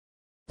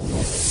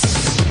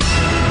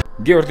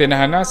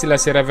Giordinahan na sila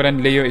si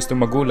Reverend Leo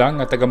Estomagulang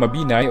nga taga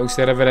Mabinay ug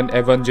si Reverend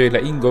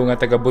Laingo nga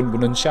taga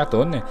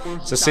Bunbununsyaton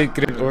sa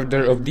Sacred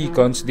Order of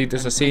Deacons dito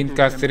sa St.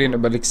 Catherine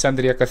of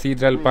Alexandria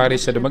Cathedral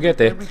Parish sa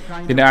Dumaguete.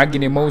 Pinaagi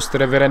ni Most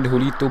Reverend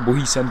Jultio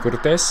Buhisan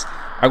Cortes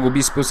ang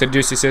obispo sa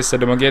Diocese sa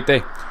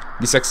Dumaguete.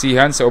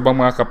 Gisaksihan sa ubang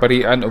mga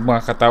kaparian o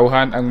mga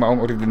katawhan ang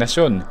maong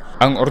ordinasyon.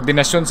 Ang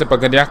ordinasyon sa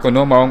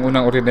pagkadiakono maong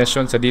unang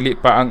ordinasyon sa dili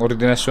pa ang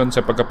ordinasyon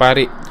sa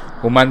pagkapari.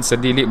 Human sa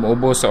dili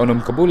moubos sa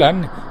 6 ka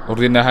bulan,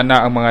 ordinahan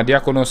na ang mga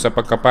diakono sa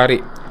pagkapari.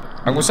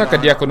 Ang usa ka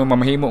diakono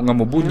mamahimo nga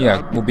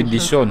mobunyag,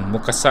 mobendisyon,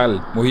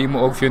 mukasal,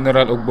 mohimo og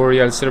funeral ug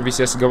burial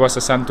services gawas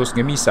sa santos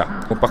nga misa,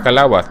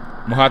 mopakalawat,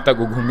 mohatag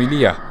og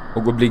humilya,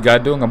 ug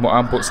obligado nga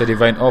moampo sa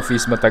divine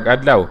office matag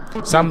adlaw.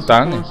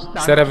 Samtang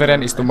sa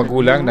Reverend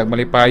Estomagulang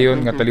nagmalipayon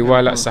nga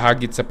taliwala sa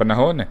hagit sa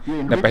panahon,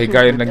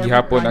 napahigayon lang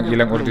gihapon ang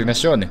ilang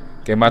ordinasyon.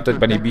 Kay matod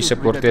pa ni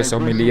Bishop Cortes sa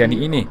homilya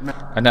niini,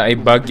 ana ay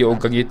bagyo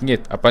og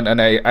kangitngit apan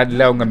ana ay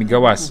adlaw nga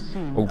migawas,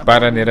 ug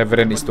para ni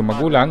Reverend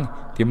Estomagulang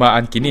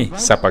timaan kini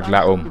sa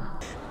paglaom.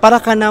 Para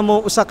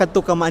kanamo usa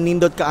kadto ka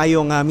maanindot kaayo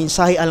nga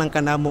mensahe alang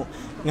kanamo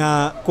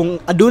nga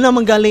kung aduna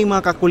manggaling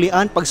mga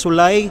kakulian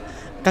pagsulay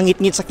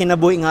kangitngit sa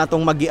kinabuhi nga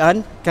atong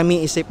magian,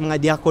 kami isip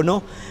mga diakono,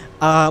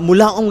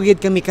 mulaong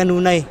gid kami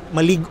kanunay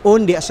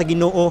malig-on di sa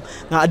Ginoo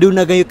nga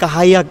aduna gayo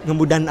kahayag nga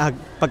mudan-ag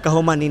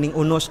pagkahuman nining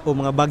unos o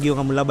mga bagyo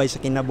nga mulabay sa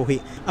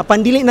kinabuhi.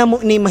 Apan dili namo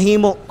ni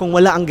mahimo kung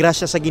wala ang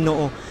grasya sa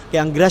Ginoo.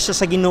 Kaya ang grasya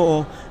sa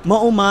Ginoo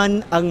mao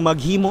man ang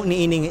maghimo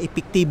niini nga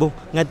epektibo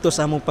ngadto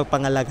sa among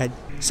pagpangalagad.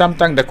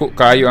 Samtang dako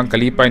kaayo ang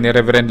kalipay ni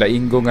Reverend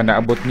Laingo nga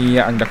naabot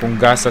niya ang dakong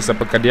gasa sa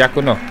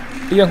pagkadiakono.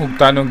 Iyang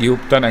hugtanong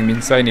gihuptan ang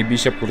minsay ni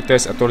Bishop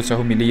Cortes atol sa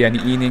humilya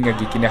niini nga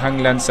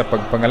gikinahanglan sa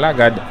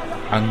pagpangalagad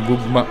ang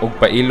gugma ug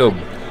pailog.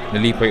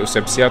 Nalipay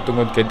usab siya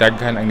tungod kay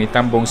daghan ang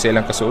nitambong sa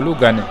ilang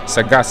kasaulogan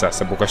sa gasa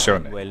sa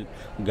bukasyon. Well,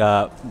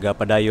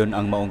 padayon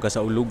ang maong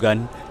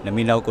kasaulugan,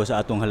 naminaw ko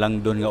sa atong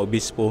halangdon nga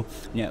obispo.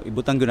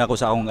 Ibutang gyud ako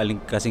sa akong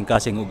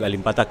kasing-kasing ug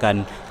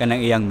alimpatakan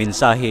kanang iyang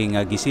mensahe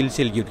nga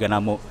gisilsil gyud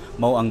kanamo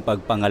mao ang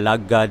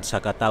pagpangalagad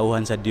sa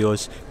katawhan sa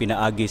Dios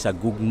pinaagi sa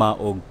gugma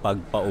ug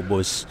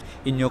pagpaubos.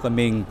 Inyo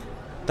kaming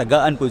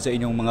tagaan pud sa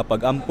inyong mga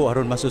pag-ampo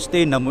aron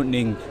masustain namo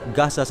ning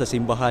gasa sa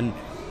simbahan.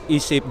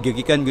 Isip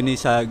gigikan guni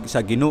sa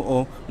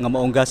Ginoo nga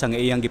maong gasa nga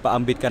iyang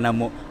gipaambit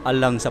kanamo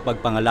alang sa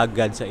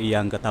pagpangalagad sa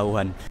iyang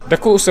katawhan.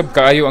 Dako usab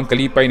kaayo ang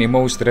kalipay ni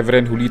Most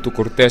Reverend Jultio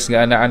Cortes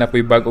nga ana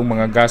poy bag-ong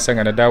mga gasa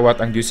nga nadawat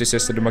ang Diocese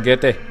sa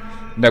Dumaguete.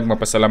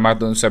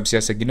 Nagmapasalamaton usab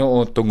siya sa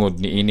Ginoo tungod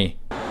niini.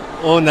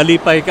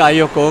 Nalipay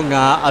kaayo ko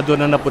nga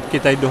aduna napud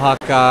kitay duha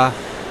ka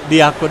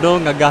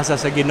diakono nga gasa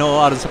sa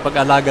Ginoo aron sa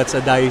pag-alagad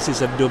sa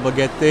Diocese of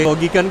Dumaguete.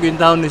 Gikan ko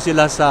yung taon ni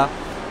sila sa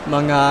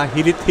mga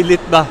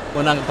hilit-hilit ba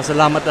unang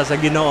pasalamat sa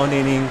Ginoo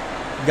nining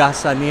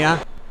gasa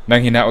niya.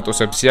 Nang hinaot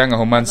usab siya nga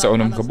human sa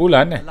 6 ka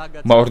bulan,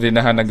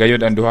 maordinahan na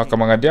gayud ang duha ka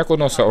mga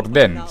diakono sa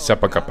orden sa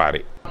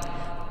pagkapari.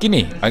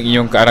 Kini ang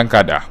iyong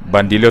kaarangkada,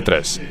 Bandilyo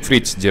 3,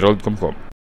 Fritz, Gerold, Comcom.